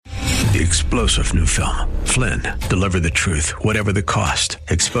The explosive new film, Flynn, deliver the truth, whatever the cost.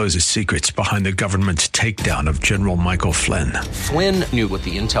 Exposes secrets behind the government's takedown of General Michael Flynn. Flynn knew what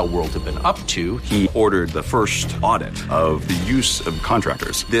the intel world had been up to. He ordered the first audit of the use of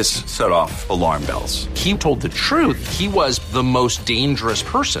contractors. This set off alarm bells. He told the truth. He was the most dangerous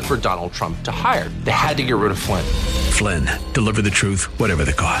person for Donald Trump to hire. They had to get rid of Flynn. Flynn, deliver the truth, whatever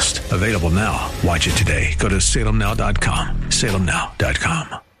the cost. Available now. Watch it today. Go to salemnow.com.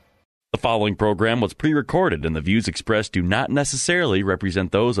 salemnow.com. The following program was pre-recorded, and the views expressed do not necessarily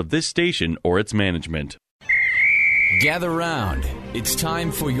represent those of this station or its management. Gather round. It's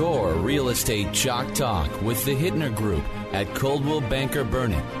time for your Real Estate Chalk Talk with the Hittner Group at Coldwell Banker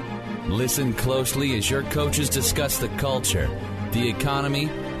Burnett. Listen closely as your coaches discuss the culture, the economy,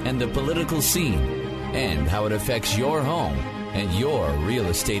 and the political scene, and how it affects your home and your real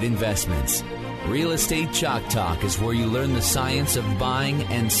estate investments. Real Estate Chalk Talk is where you learn the science of buying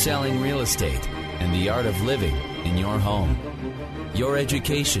and selling real estate and the art of living in your home. Your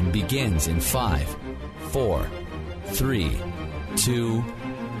education begins in 5, 4, 3, 2,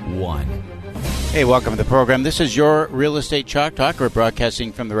 1. Hey, welcome to the program. This is your Real Estate Chalk Talk. We're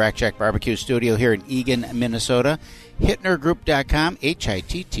broadcasting from the Rack Shack Barbecue Studio here in Eagan, Minnesota. HittnerGroup.com,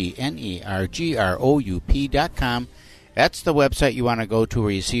 HITTNERGROUP.com. That's the website you want to go to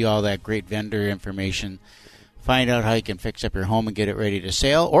where you see all that great vendor information. Find out how you can fix up your home and get it ready to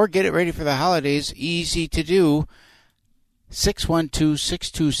sell or get it ready for the holidays. Easy to do.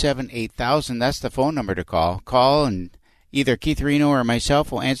 612-627-8000. That's the phone number to call. Call and either Keith Reno or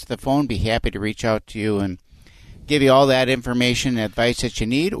myself will answer the phone. Be happy to reach out to you and give you all that information and advice that you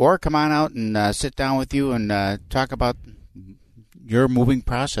need, or come on out and sit down with you and talk about your moving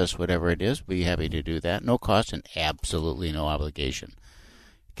process, whatever it is. We'll be happy to do that. No cost and absolutely no obligation.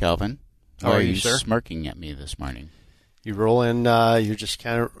 Calvin, how are you smirking at me this morning? You roll in, you're just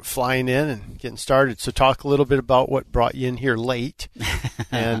kind of flying in and getting started. So talk a little bit about what brought you in here late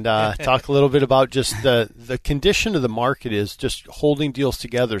and talk a little bit about just the condition of the market is just holding deals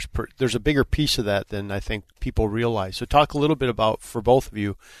together. There's a bigger piece of that than I think people realize. So talk a little bit about, for both of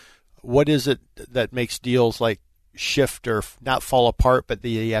you, what is it that makes deals like shift or not fall apart, but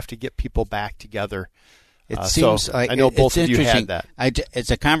you have to get people back together? It seems like I know both of you had that. It's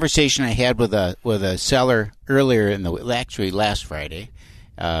a conversation I had with a seller earlier in actually last Friday,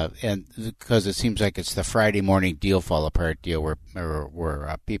 and because it seems like it's the Friday morning deal fall apart deal where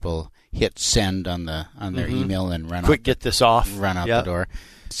people hit send on their email and run out the door.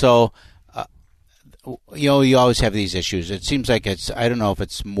 So you always have these issues. It seems like I don't know if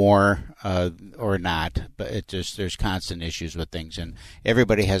it's more or not, but there's constant issues with things, and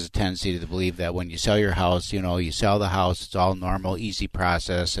everybody has a tendency to believe that when you sell your house, you sell the house, it's all normal, easy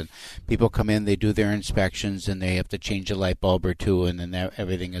process, and people come in, they do their inspections, and they have to change a light bulb or two, and then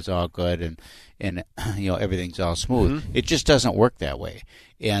everything is all good, and everything's all smooth. Mm-hmm. It just doesn't work that way,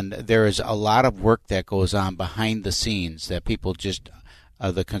 and there is a lot of work that goes on behind the scenes that people just,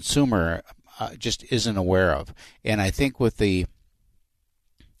 the consumer, just isn't aware of. And I think with the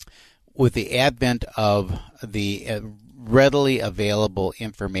advent of the readily available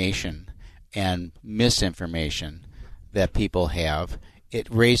information and misinformation that people have, it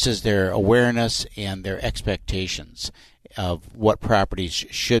raises their awareness and their expectations of what properties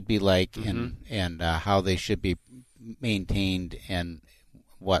should be like, and how they should be maintained and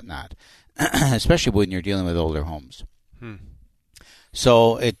whatnot, especially when you're dealing with older homes.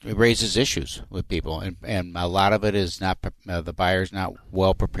 So it raises issues with people, and a lot of it is not the buyer's not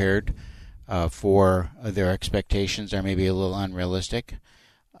well prepared for their expectations are maybe a little unrealistic.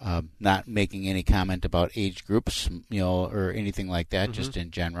 Not making any comment about age groups, or anything like that, just in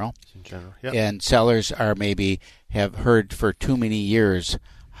general. Yep. And sellers are maybe have heard for too many years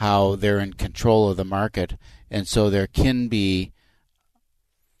how they're in control of the market, and so there can be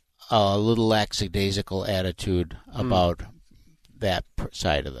a little lackadaisical attitude about that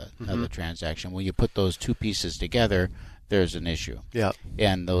side of the transaction. When you put those two pieces together, there's an issue. Yeah.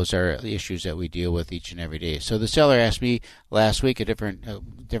 And those are the issues that we deal with each and every day. So the seller asked me last week a different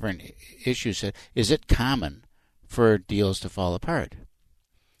issue. Said, is it common for deals to fall apart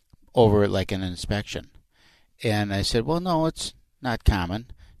over like an inspection? And I said, well, no, it's not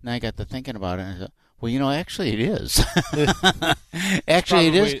common. And I got to thinking about it, and I said, well, actually it is.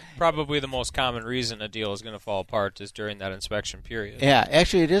 It is. Probably the most common reason a deal is going to fall apart is during that inspection period. Yeah,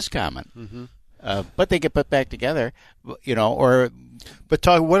 actually it is common. But they get put back together, But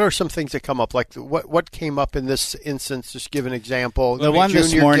talk, what are some things that come up? Like what came up in this instance? Just give an example. The one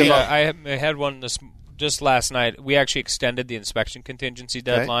this morning. I had one just last night. We actually extended the inspection contingency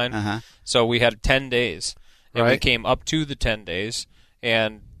deadline. Right. So we had 10 days. And right. we came up to the 10 days,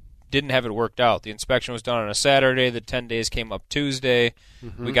 and didn't have it worked out. The inspection was done on a Saturday. The 10 days came up Tuesday.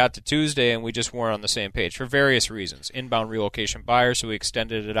 We got to Tuesday, and we just weren't on the same page for various reasons. Inbound relocation buyers, so we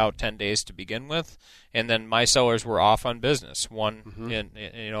extended it out 10 days to begin with. And then my sellers were off on business, one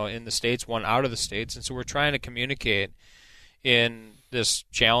in the States, one out of the States. And so we're trying to communicate in this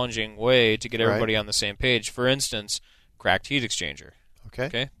challenging way to get everybody on the same page. For instance, cracked heat exchanger.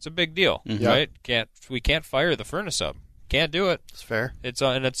 Okay, it's a big deal, right? We can't fire the furnace up. Can't do it. It's fair.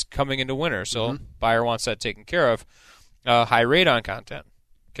 And it's coming into winter, so buyer wants that taken care of. High radon content.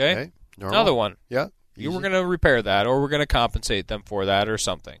 Okay. Another one. Yeah. We're going to repair that, or we're going to compensate them for that, or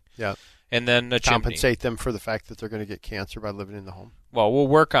something. Yeah. And then a compensate chimney. them for the fact that they're going to get cancer by living in the home. Well, we'll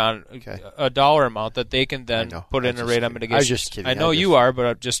work on a dollar amount that they can then put in a radon mitigation. I was just kidding. I know you are,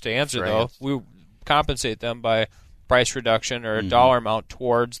 but just to answer though, we compensate them by price reduction or a dollar amount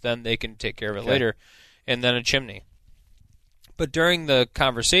towards. Then they can take care of it later, and then a chimney. But during the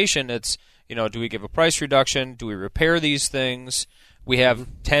conversation, it's, do we give a price reduction? Do we repair these things? We have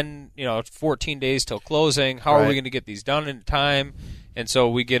 14 days till closing. How are we going to get these done in time? And so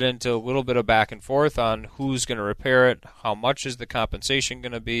we get into a little bit of back and forth on who's going to repair it, how much is the compensation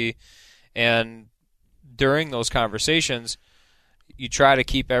going to be. And during those conversations, you try to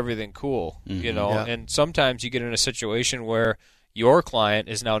keep everything cool, and sometimes you get in a situation where your client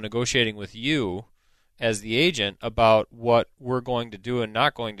is now negotiating with you as the agent about what we're going to do and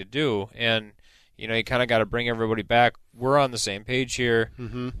not going to do. And, you kind of got to bring everybody back. We're on the same page here.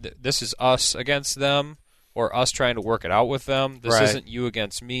 This is us against them, or us trying to work it out with them. This isn't you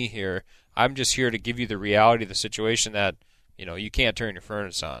against me here. I'm just here to give you the reality of the situation that, you can't turn your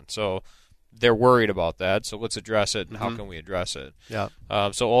furnace on. So they're worried about that. So let's address it, and how can we address it? Yeah.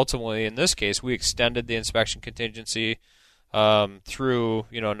 So ultimately, in this case, we extended the inspection contingency through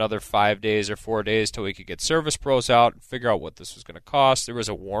another 5 days or 4 days till we could get service pros out and figure out what this was going to cost. There was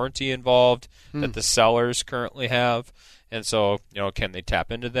a warranty involved that the sellers currently have, and so can they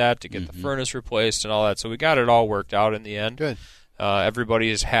tap into that to get the furnace replaced and all that. So we got it all worked out in the end. Good. Everybody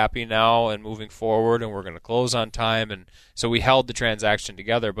is happy now and moving forward, and we're going to close on time. And so we held the transaction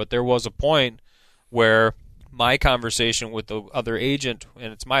together. But there was a point where my conversation with the other agent,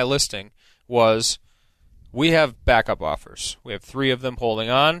 and it's my listing, was we have backup offers. We have 3 of them holding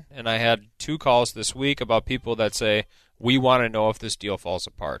on, and I had 2 calls this week about people that say, we want to know if this deal falls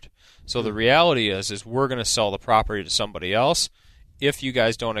apart. So the reality is we're going to sell the property to somebody else if you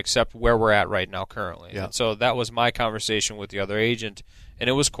guys don't accept where we're at right now currently. Yeah. And so that was my conversation with the other agent, and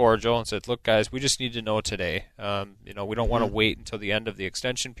it was cordial, and said, look, guys, we just need to know today. We don't want to wait until the end of the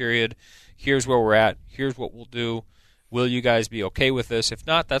extension period. Here's where we're at. Here's what we'll do. Will you guys be okay with this? If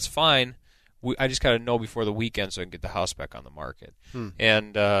not, that's fine. I just got to know before the weekend so I can get the house back on the market.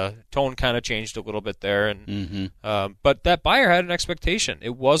 And tone kind of changed a little bit there. And but that buyer had an expectation.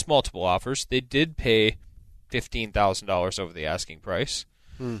 It was multiple offers. They did pay $15,000 over the asking price.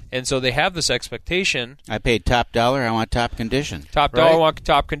 And so they have this expectation. I paid top dollar. I want top condition. Top dollar, I want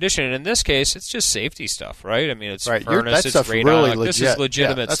top condition. And in this case, it's just safety stuff, right? I mean, it's furnace, it's radon. Really this is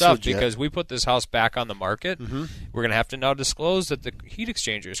legitimate stuff legit. because we put this house back on the market. We're going to have to now disclose that the heat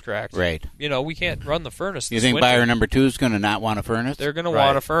exchanger is cracked. Right. We can't run the furnace this You think winter. buyer number 2 is going to not want a furnace? They're going to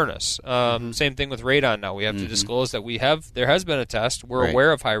want a furnace. Same thing with radon now. We have to disclose that there has been a test. We're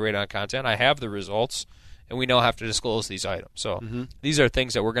aware of high radon content. I have the results. And we now have to disclose these items. So these are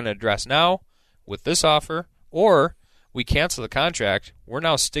things that we're going to address now with this offer, or we cancel the contract. We're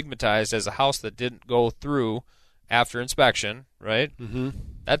now stigmatized as a house that didn't go through after inspection, right?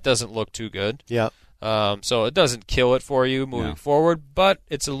 That doesn't look too good. Yeah. So it doesn't kill it for you moving forward, but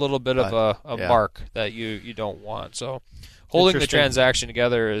it's a little bit of a mark that you don't want. So holding the transaction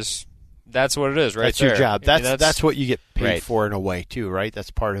together that's what it is, right? That's there. your job. That's what you get paid for in a way too, right?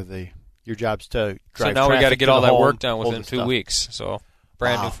 That's part of your job's to drive. So now we got to get all that work done within 2 stuff. weeks. So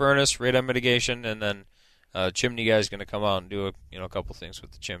brand new furnace, radon mitigation, and then chimney guy's going to come out and do a couple things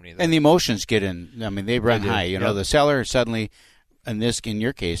with the chimney. And the emotions get in. I mean, they run high. The seller suddenly, in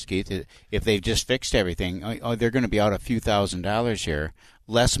your case, Keith, if they've just fixed everything, they're going to be out a few $1,000s here,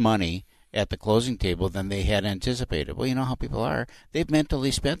 less money at the closing table than they had anticipated. Well, you know how people are. They've mentally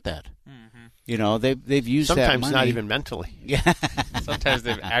spent that. They've used that money. Sometimes not even mentally. Yeah. Sometimes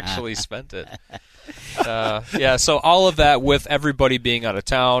they've actually spent it. So all of that with everybody being out of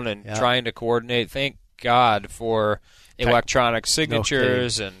town and trying to coordinate. Thank God for electronic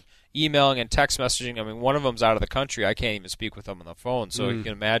signatures and emailing and text messaging. I mean, one of them's out of the country. I can't even speak with them on the phone. So you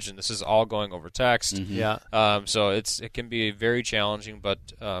can imagine this is all going over text. So it can be very challenging, but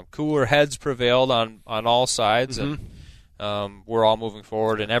cooler heads prevailed on all sides, and we're all moving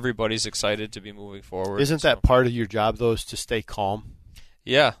forward, and everybody's excited to be moving forward. Isn't that part of your job, though, is to stay calm?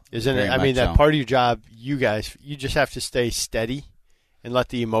 Yeah. Isn't Very it? I mean, much that so. part of your job, you just have to stay steady and let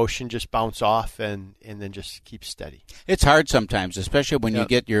the emotion just bounce off and then just keep steady. It's hard sometimes, especially when you Yep.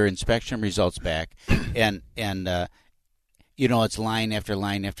 get your inspection results back, and it's line after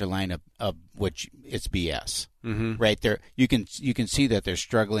line after line of which it's BS. Mm-hmm. Right there, you can see that they're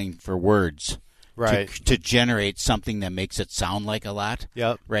struggling for words, Right. to generate something that makes it sound like a lot.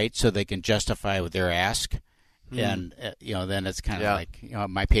 Yep. Right, so they can justify their ask, and then it's kind of Yeah. like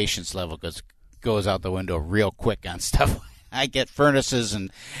my patience level goes out the window real quick on stuff. I get furnaces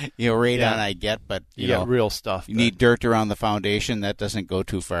and radon Yeah. I get, but You got real stuff. you need dirt around the foundation. That doesn't go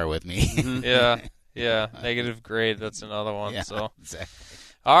too far with me. Yeah. Negative grade. That's another one. Yeah, So. exactly.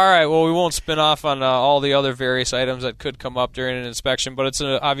 All right. Well, we won't spin off on all the other various items that could come up during an inspection, but it's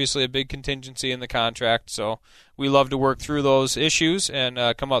obviously a big contingency in the contract. So we love to work through those issues and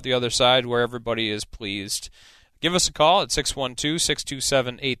come out the other side where everybody is pleased. Give us a call at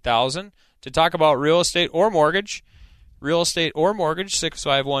 612-627-8000 to talk about real estate or mortgage. Real estate or mortgage,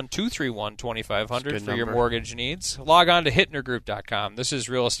 651-231-2500 for your mortgage needs. Log on to HittnerGroup.com. This is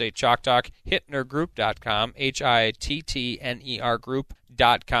Real Estate Chalk Talk, HittnerGroup.com, HITTNER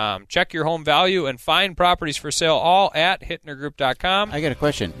Group.com. Check your home value and find properties for sale all at HittnerGroup.com. I got a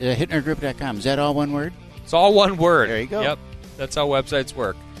question. HittnerGroup.com, is that all one word? It's all one word. There you go. Yep, that's how websites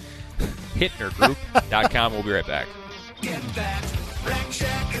work. HittnerGroup.com. We'll be right back. Get that Rack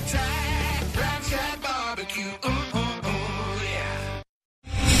Shack attack, Rack Shack barbecue. Yeah.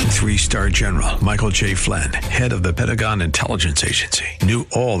 3-star General Michael J. Flynn, head of the Pentagon Intelligence Agency, knew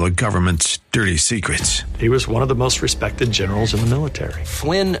all the government's dirty secrets. He was one of the most respected generals in the military.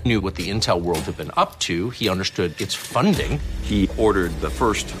 Flynn knew what the intel world had been up to. He understood its funding. He ordered the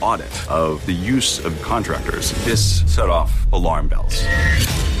first audit of the use of contractors. This set off alarm bells.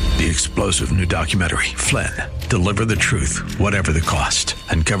 The explosive new documentary, Flynn, Deliver the Truth, Whatever the Cost,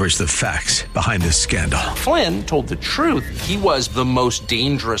 uncovers the facts behind this scandal. Flynn told the truth. He was the most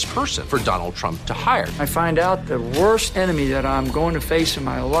dangerous person for Donald Trump to hire. I find out the worst enemy that I'm going to face in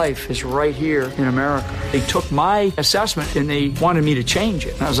my life is right here in America. They took my assessment and they wanted me to change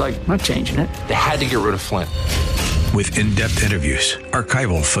it. And I was like, I'm not changing it. They had to get rid of Flynn. With in-depth interviews,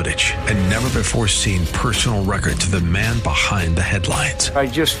 archival footage, and never-before-seen personal records of the man behind the headlines. I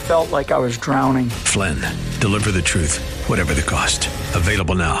just felt like I was drowning. Flynn, Deliver the Truth, Whatever the Cost.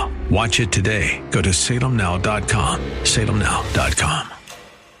 Available now. Watch it today. Go to salemnow.com. salemnow.com.